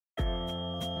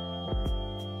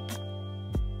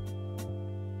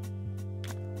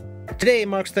Today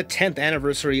marks the 10th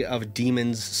anniversary of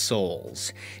Demon's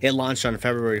Souls. It launched on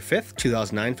February 5th,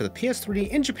 2009 for the PS3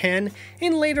 in Japan,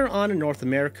 and later on in North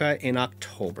America in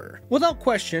October. Without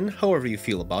question, however you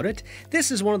feel about it,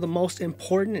 this is one of the most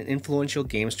important and influential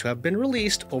games to have been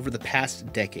released over the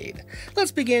past decade.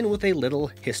 Let's begin with a little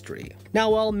history. Now,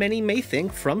 while many may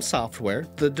think From Software,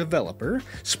 the developer,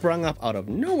 sprung up out of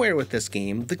nowhere with this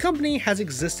game, the company has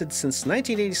existed since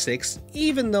 1986,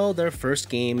 even though their first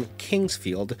game,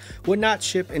 Kingsfield, would not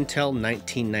ship until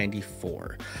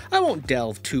 1994. I won't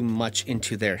delve too much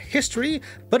into their history,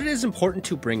 but it is important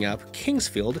to bring up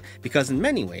Kingsfield because in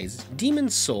many ways,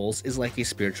 Demon's Souls is like a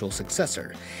spiritual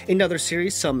successor. Another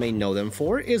series some may know them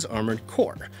for is Armored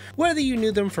Core. Whether you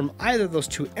knew them from either of those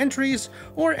two entries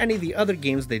or any of the other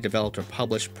games they developed or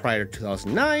published prior to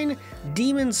 2009,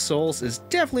 Demon's Souls is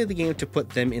definitely the game to put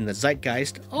them in the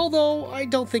zeitgeist, although I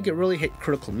don't think it really hit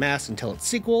critical mass until its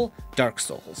sequel, Dark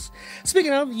Souls.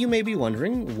 Speaking of, you may be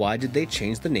wondering, why did they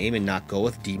change the name and not go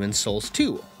with Demon's Souls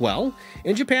 2? Well,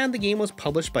 in Japan the game was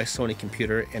published by Sony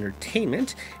Computer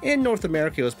Entertainment, in North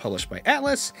America it was published by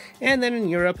Atlus, and then in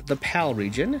Europe, the PAL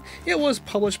region, it was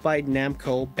published by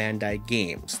Namco Bandai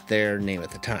Games, their name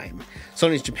at the time.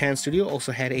 Sony's Japan studio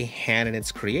also had a hand in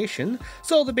its creation,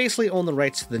 so they basically owned the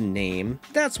rights to the name.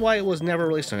 That's why it was never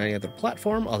released on any other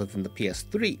platform other than the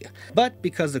PS3. But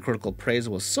because the critical praise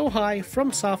was so high,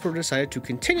 From Software decided to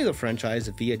continue the franchise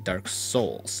via Dark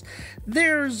Souls.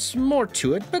 There's more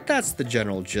to it, but that's the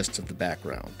general gist of the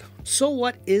background. So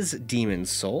what is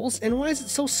Demon's Souls, and why is it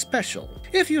so special?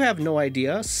 If you have no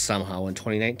idea, somehow in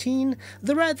 2019,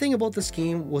 the rad thing about this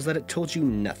game was that it told you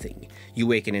nothing. You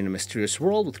awaken in a mysterious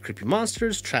world with creepy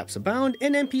monsters, traps abound,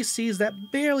 and NPCs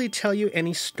that barely tell you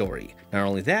any story. Not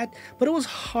only that, but it was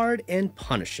hard and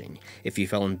punishing. If you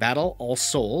fell in battle, all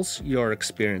souls, your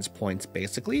experience points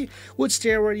basically, would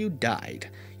stay where you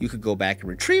died. You could go back and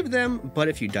retrieve them, but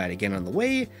if you died again on the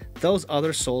way, those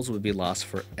other souls would be lost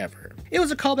forever. It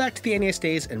was a callback to the NES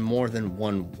days in more than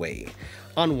one way.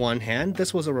 On one hand,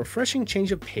 this was a refreshing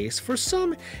change of pace for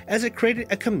some as it created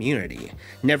a community.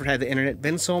 Never had the internet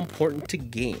been so important to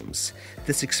games.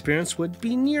 This experience would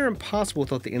be near impossible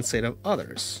without the insight of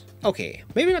others. Okay,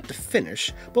 maybe not to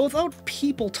finish, but without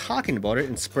people talking about it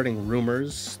and spreading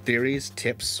rumors, theories,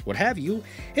 tips, what have you,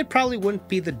 it probably wouldn't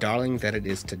be the darling that it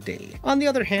is today. On the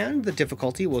other hand, the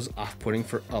difficulty was off-putting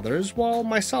for others, while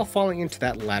myself falling into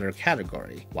that latter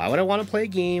category. Why would I want to play a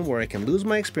game where I can lose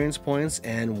my experience points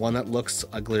and one that looks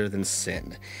uglier than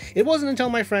sin? It wasn't until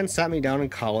my friend sat me down in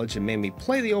college and made me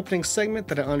play the opening segment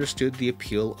that I understood the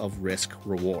appeal of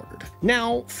risk-reward.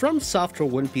 Now, From Software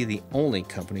wouldn't be the only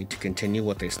company to continue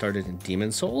what they started in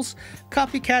Demon's Souls.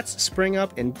 Copycats sprang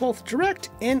up in both direct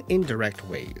and indirect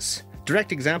ways.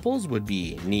 Direct examples would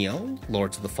be Neo,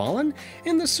 Lords of the Fallen,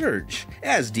 and The Surge.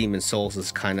 As Demon's Souls is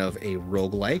kind of a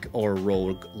roguelike or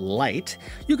roguelite,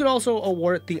 you could also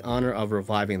award it the honor of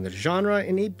reviving the genre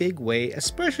in a big way,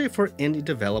 especially for indie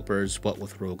developers, what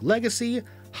with Rogue Legacy,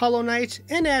 Hollow Knight,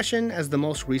 and Ashen as the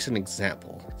most recent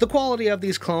example. The quality of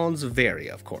these clones vary,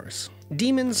 of course.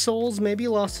 Demon's Souls may be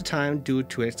lost to time due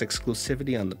to its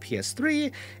exclusivity on the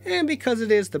PS3, and because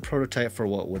it is the prototype for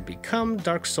what would become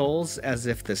Dark Souls, as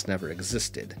if this never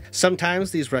existed. Sometimes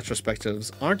these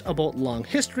retrospectives aren't about long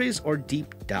histories or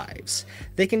deep dives.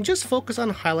 They can just focus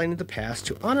on highlighting the past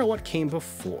to honor what came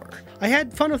before. I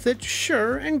had fun with it,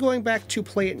 sure, and going back to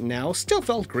play it now still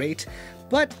felt great,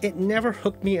 but it never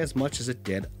hooked me as much as it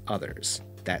did others.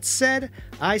 That said,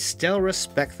 I still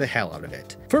respect the hell out of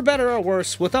it. For better or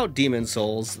worse, without Demon's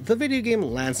Souls, the video game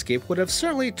landscape would have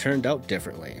certainly turned out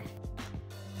differently.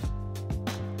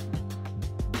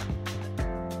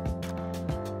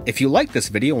 If you like this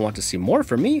video and want to see more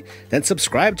from me, then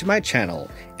subscribe to my channel,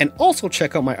 and also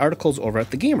check out my articles over at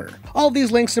The Gamer. All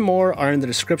these links and more are in the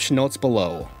description notes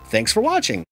below. Thanks for watching!